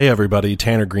Hey everybody,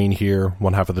 Tanner Green here,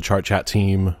 one half of the Chart Chat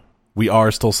team. We are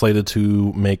still slated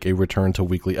to make a return to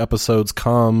weekly episodes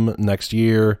come next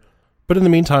year, but in the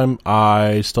meantime,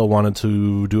 I still wanted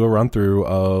to do a run-through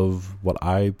of what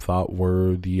I thought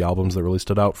were the albums that really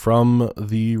stood out from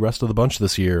the rest of the bunch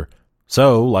this year.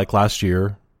 So, like last year,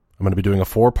 I'm going to be doing a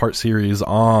 4-part series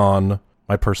on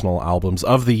my personal albums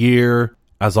of the year.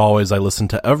 As always, I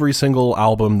listened to every single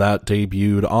album that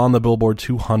debuted on the Billboard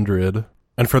 200.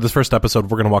 And for this first episode,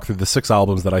 we're going to walk through the 6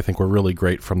 albums that I think were really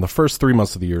great from the first 3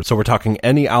 months of the year. So we're talking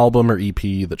any album or EP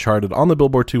that charted on the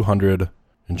Billboard 200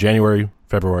 in January,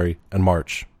 February, and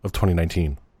March of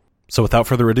 2019. So without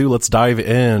further ado, let's dive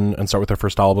in and start with our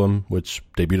first album, which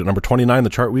debuted at number 29 the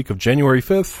chart week of January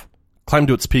 5th, climbed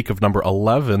to its peak of number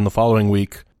 11 the following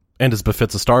week, and as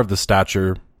befits a star of this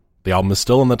stature, the album is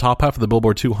still in the top half of the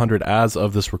Billboard 200 as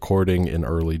of this recording in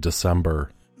early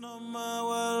December.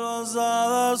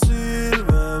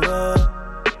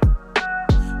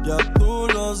 Ya tú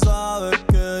lo sabes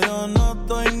que yo no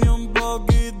estoy ni un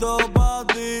poquito pa'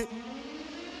 ti.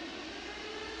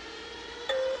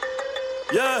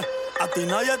 Yeah, a ti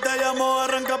nadie te llamó,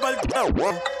 arranca pa'l c***o.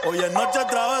 Hoy es noche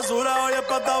travesura, hoy es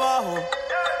pata abajo.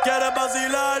 Quieres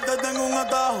vacilar, te tengo un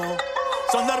atajo.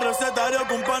 Son de recetario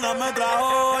que un pana me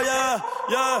trajo. Yeah,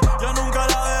 yeah, yo nunca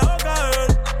la dejo caer.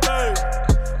 Hey,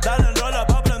 dale rola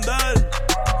pa' prender.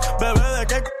 Bebé, ¿de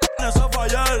qué c*** eso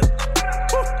fallar?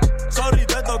 Sorry,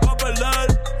 te tocó perder.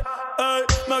 Ey,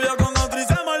 me vio con otra y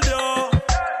se mordió.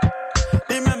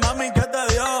 Dime, mami, ¿qué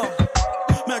te dio?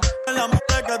 Me c*** en la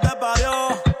madre que te parió.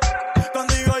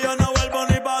 Contigo yo no vuelvo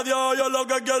ni pa' Dios. Yo lo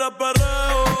que quiero es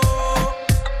perreo.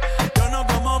 Yo no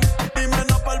como dime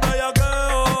no pa'l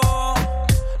bellaqueo.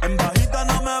 En bajita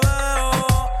no me veo.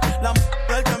 La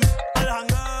del que el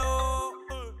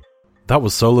jangueo. That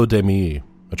was Solo de Mi,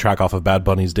 a track off of Bad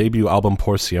Bunny's debut album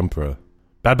Por Siempre.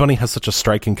 Bad Bunny has such a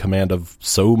striking command of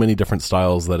so many different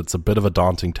styles that it's a bit of a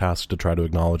daunting task to try to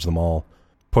acknowledge them all.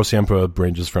 Por Siempre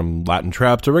ranges from Latin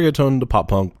trap to reggaeton to pop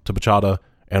punk to bachata,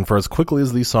 and for as quickly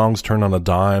as these songs turn on a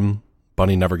dime,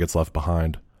 Bunny never gets left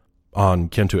behind. On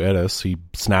Quien Tu Eres, he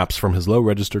snaps from his low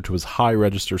register to his high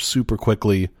register super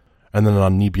quickly, and then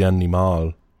on Ni Bien Ni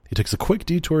Mal, he takes a quick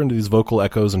detour into these vocal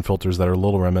echoes and filters that are a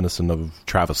little reminiscent of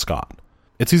Travis Scott.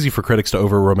 It's easy for critics to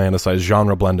over-romanticize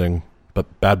genre blending,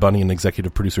 but Bad Bunny and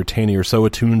executive producer Taney are so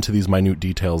attuned to these minute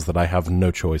details that I have no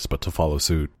choice but to follow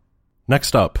suit.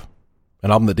 Next up,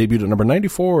 an album that debuted at number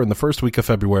 94 in the first week of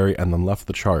February and then left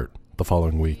the chart the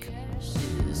following week.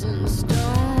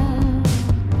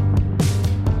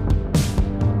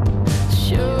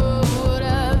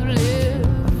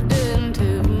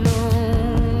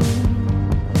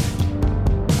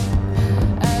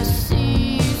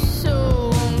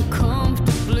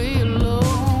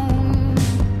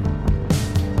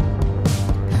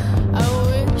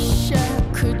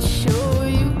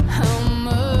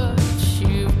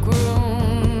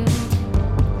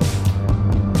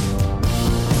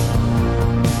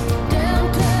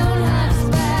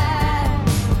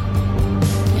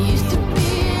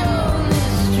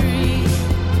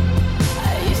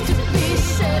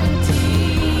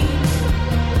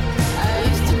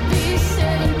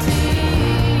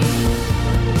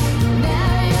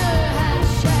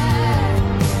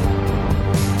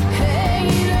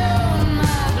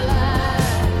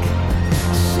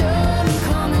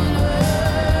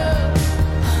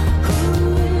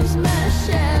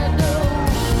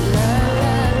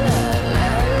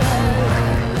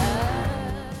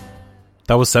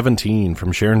 That was 17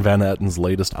 from Sharon Van Etten's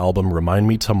latest album, Remind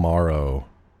Me Tomorrow.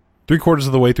 3/4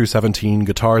 of the way through 17,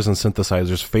 guitars and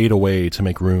synthesizers fade away to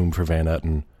make room for Van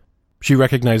Etten. She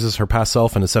recognizes her past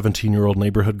self in a 17-year-old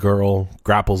neighborhood girl,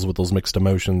 grapples with those mixed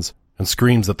emotions, and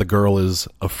screams that the girl is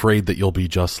afraid that you'll be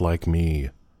just like me.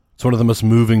 It's one of the most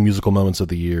moving musical moments of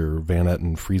the year, Van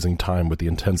Etten freezing time with the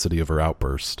intensity of her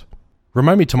outburst.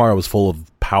 Remind Me Tomorrow is full of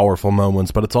powerful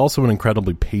moments, but it's also an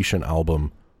incredibly patient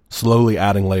album, slowly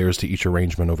adding layers to each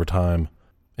arrangement over time.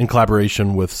 In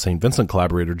collaboration with St. Vincent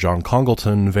collaborator John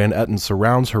Congleton, Van Etten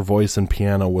surrounds her voice and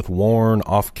piano with worn,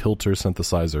 off-kilter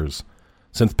synthesizers.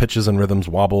 Synth pitches and rhythms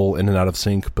wobble in and out of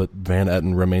sync, but Van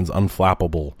Etten remains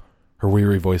unflappable, her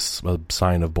weary voice a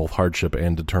sign of both hardship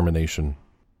and determination.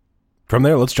 From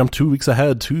there, let's jump 2 weeks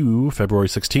ahead to February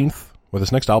 16th, where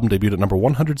this next album debuted at number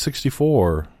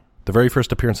 164, the very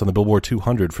first appearance on the Billboard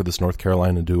 200 for this North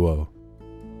Carolina duo.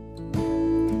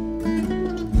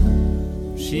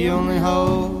 She only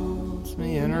holds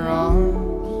me in her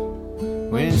arms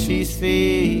when she's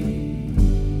feeling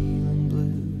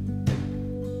blue.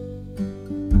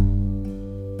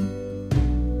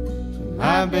 So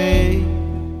my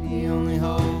baby only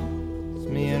holds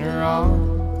me in her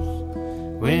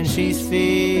arms when when she's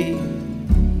feeling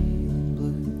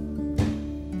blue.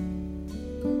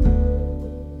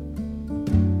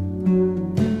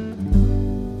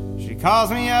 She calls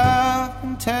me up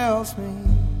and tells me,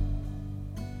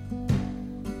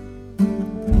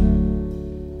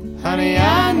 honey,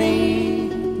 I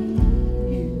need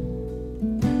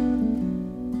you.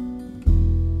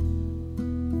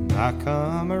 And I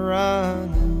come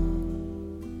a-running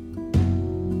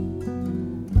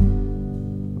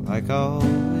like I always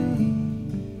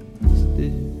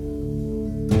do.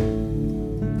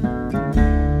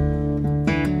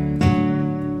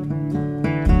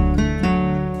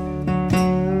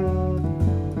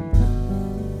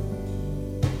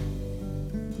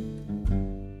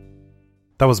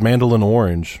 That was Mandolin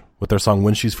Orange with their song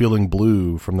When She's Feeling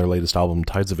Blue from their latest album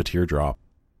Tides of a Teardrop.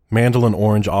 Mandolin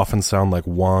Orange often sound like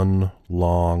one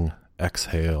long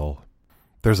exhale.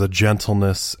 There's a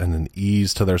gentleness and an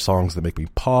ease to their songs that make me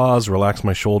pause, relax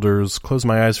my shoulders, close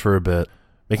my eyes for a bit,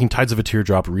 making Tides of a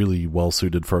Teardrop really well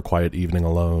suited for a quiet evening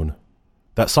alone.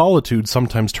 That solitude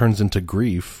sometimes turns into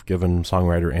grief, given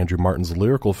songwriter Andrew Martin's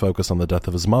lyrical focus on the death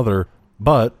of his mother,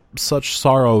 but such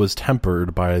sorrow is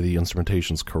tempered by the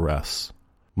instrumentation's caress.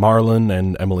 Marlon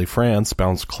and Emily France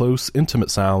bounce close,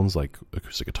 intimate sounds like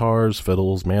acoustic guitars,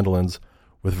 fiddles, mandolins,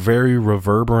 with very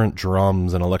reverberant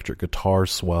drums and electric guitar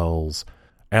swells,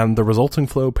 and the resulting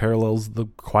flow parallels the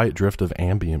quiet drift of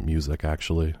ambient music,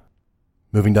 actually.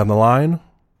 Moving down the line,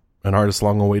 an artist's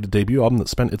long-awaited debut album that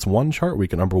spent its one chart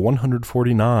week at number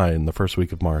 149 the first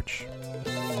week of March.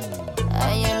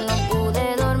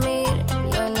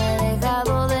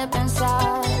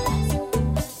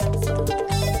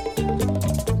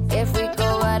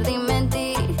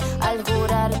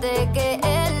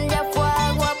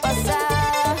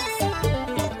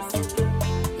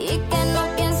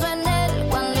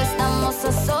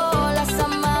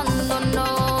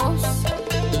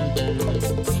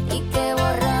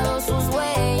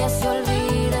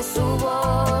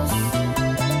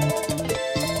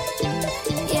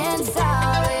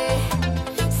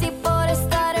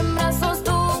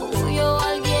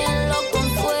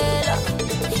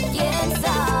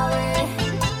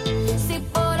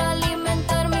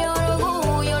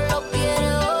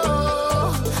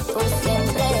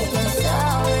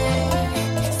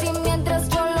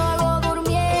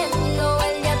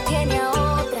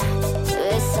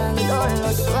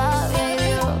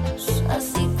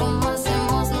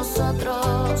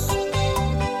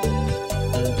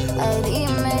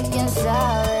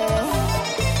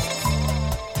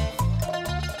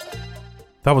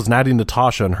 That was Natty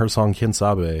Natasha and her song Quien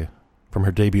Sabe from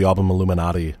her debut album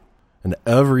Illuminati. And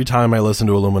every time I listen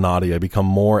to Illuminati, I become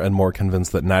more and more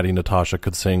convinced that Natty Natasha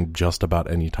could sing just about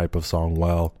any type of song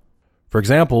well. For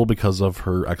example, because of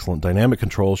her excellent dynamic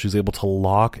control, she's able to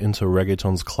lock into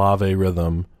reggaeton's clave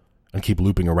rhythm and keep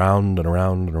looping around and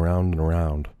around and around and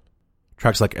around.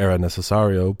 Tracks like Era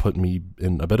Necesario put me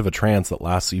in a bit of a trance that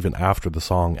lasts even after the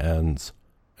song ends.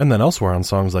 And then elsewhere on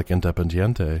songs like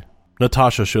Independiente,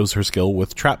 Natasha shows her skill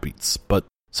with trap beats, but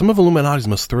some of Illuminati's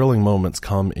most thrilling moments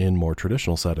come in more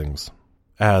traditional settings.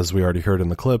 As we already heard in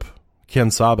the clip,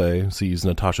 Quien Sabe sees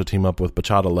Natasha team up with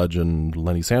bachata legend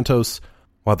Lenny Santos,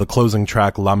 while the closing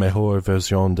track La Mejor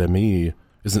Versión de Mí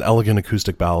is an elegant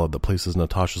acoustic ballad that places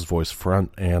Natasha's voice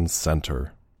front and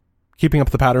center. Keeping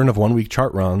up the pattern of one-week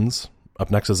chart runs,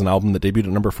 up next is an album that debuted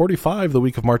at number 45 the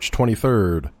week of March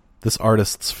 23rd. This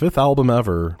artist's fifth album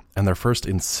ever, and their first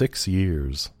in 6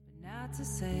 years. To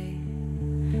say,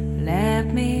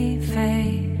 let me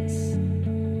face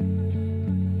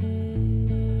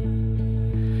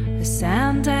the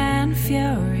sound and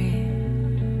fury.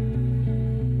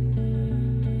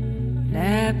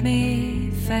 Let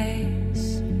me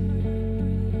face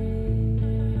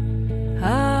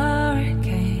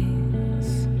hurricanes.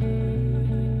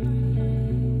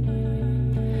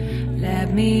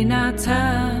 Let me not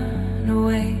turn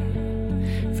away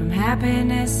from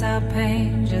happiness or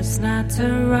pain, just not to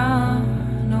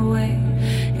run away.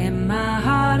 In my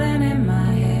heart and in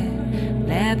my head,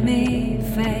 let me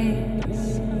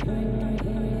face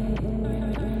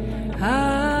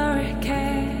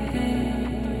hurricane.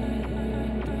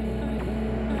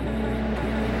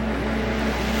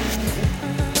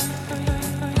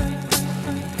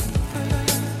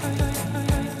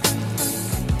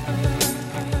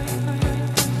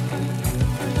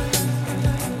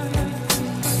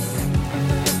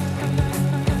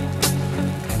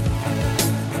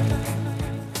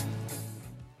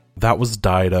 That was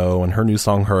Dido and her new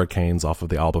song Hurricanes off of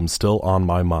the album Still on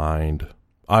My Mind.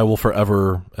 I will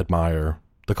forever admire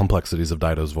the complexities of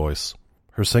Dido's voice.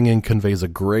 Her singing conveys a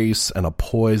grace and a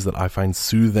poise that I find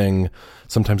soothing,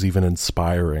 sometimes even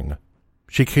inspiring.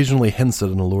 She occasionally hints at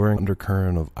an alluring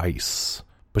undercurrent of ice,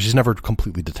 but she's never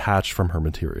completely detached from her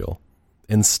material.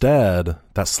 Instead,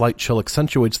 that slight chill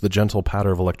accentuates the gentle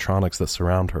patter of electronics that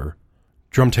surround her.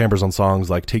 Drum timbres on songs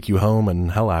like Take You Home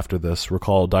and Hell After This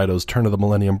recall Dido's turn of the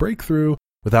millennium breakthrough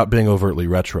without being overtly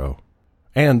retro.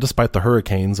 And despite the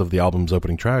hurricanes of the album's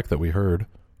opening track that we heard,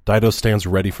 Dido stands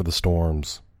ready for the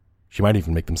storms. She might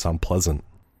even make them sound pleasant.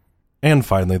 And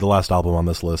finally, the last album on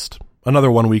this list,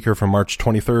 another one-weeker from March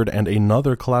 23rd and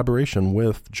another collaboration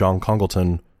with John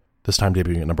Congleton, this time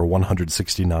debuting at number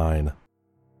 169.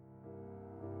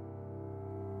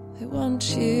 I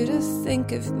want you to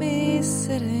think of me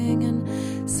sitting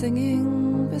and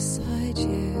singing beside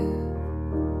you.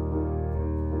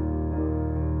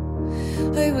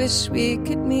 I wish we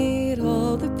could meet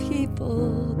all the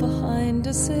people behind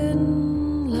us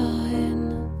in line.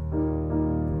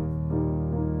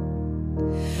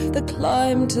 The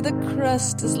climb to the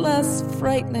crest is less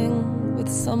frightening with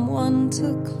someone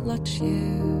to clutch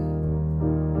you.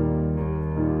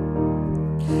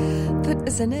 But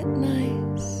isn't it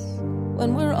nice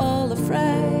when we're all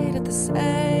afraid at the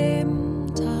same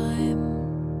time?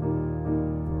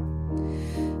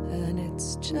 And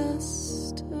it's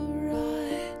just a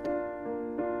ride.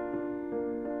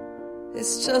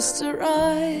 It's just a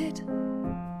ride.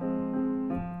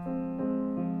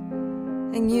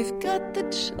 And you've got the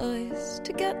choice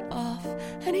to get off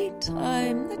any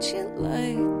time that you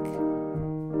like.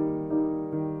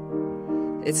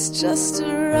 It's just a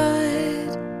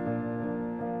ride.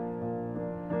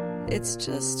 It's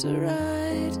just a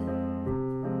ride.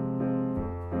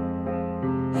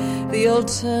 The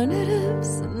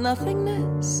alternative's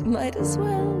nothingness. Might as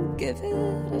well give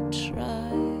it a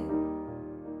try.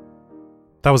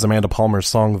 That was Amanda Palmer's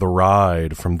song The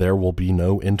Ride from There Will Be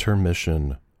No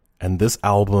Intermission. And this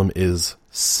album is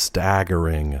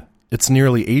staggering. It's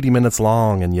nearly 80 minutes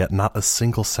long, and yet not a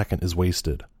single second is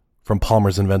wasted. From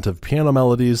Palmer's inventive piano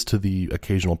melodies to the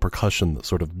occasional percussion that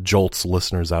sort of jolts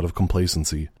listeners out of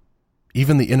complacency.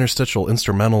 Even the interstitial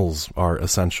instrumentals are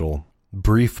essential,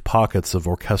 brief pockets of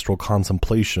orchestral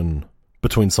contemplation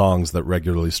between songs that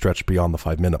regularly stretch beyond the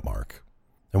 5-minute mark.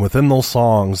 And within those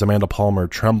songs, Amanda Palmer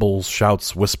trembles,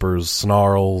 shouts, whispers,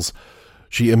 snarls.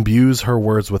 She imbues her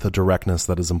words with a directness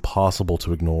that is impossible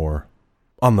to ignore.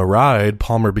 On The Ride,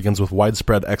 Palmer begins with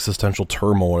widespread existential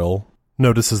turmoil,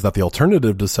 notices that the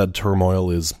alternative to said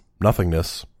turmoil is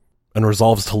nothingness, and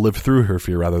resolves to live through her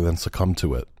fear rather than succumb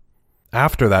to it.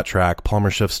 After that track,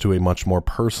 Palmer shifts to a much more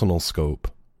personal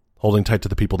scope, holding tight to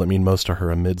the people that mean most to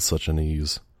her amid such an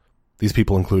ease. These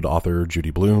people include author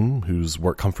Judy Blume, whose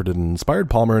work comforted and inspired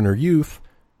Palmer in her youth,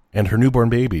 and her newborn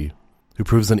baby, who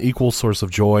proves an equal source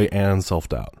of joy and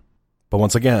self-doubt. But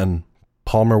once again,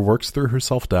 Palmer works through her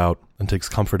self-doubt and takes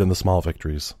comfort in the small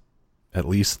victories. At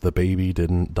least the baby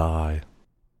didn't die.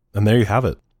 And there you have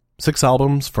it. 6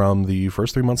 albums from the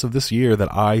first 3 months of this year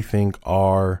that I think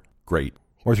are great.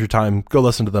 Worth your time. Go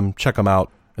listen to them. Check them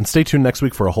out. And stay tuned next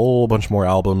week for a whole bunch more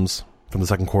albums from the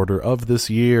second quarter of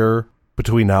this year.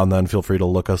 Between now and then, feel free to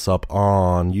look us up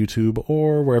on YouTube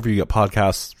or wherever you get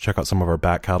podcasts. Check out some of our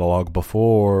back catalog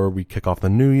before we kick off the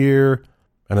new year.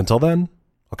 And until then,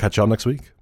 I'll catch y'all next week.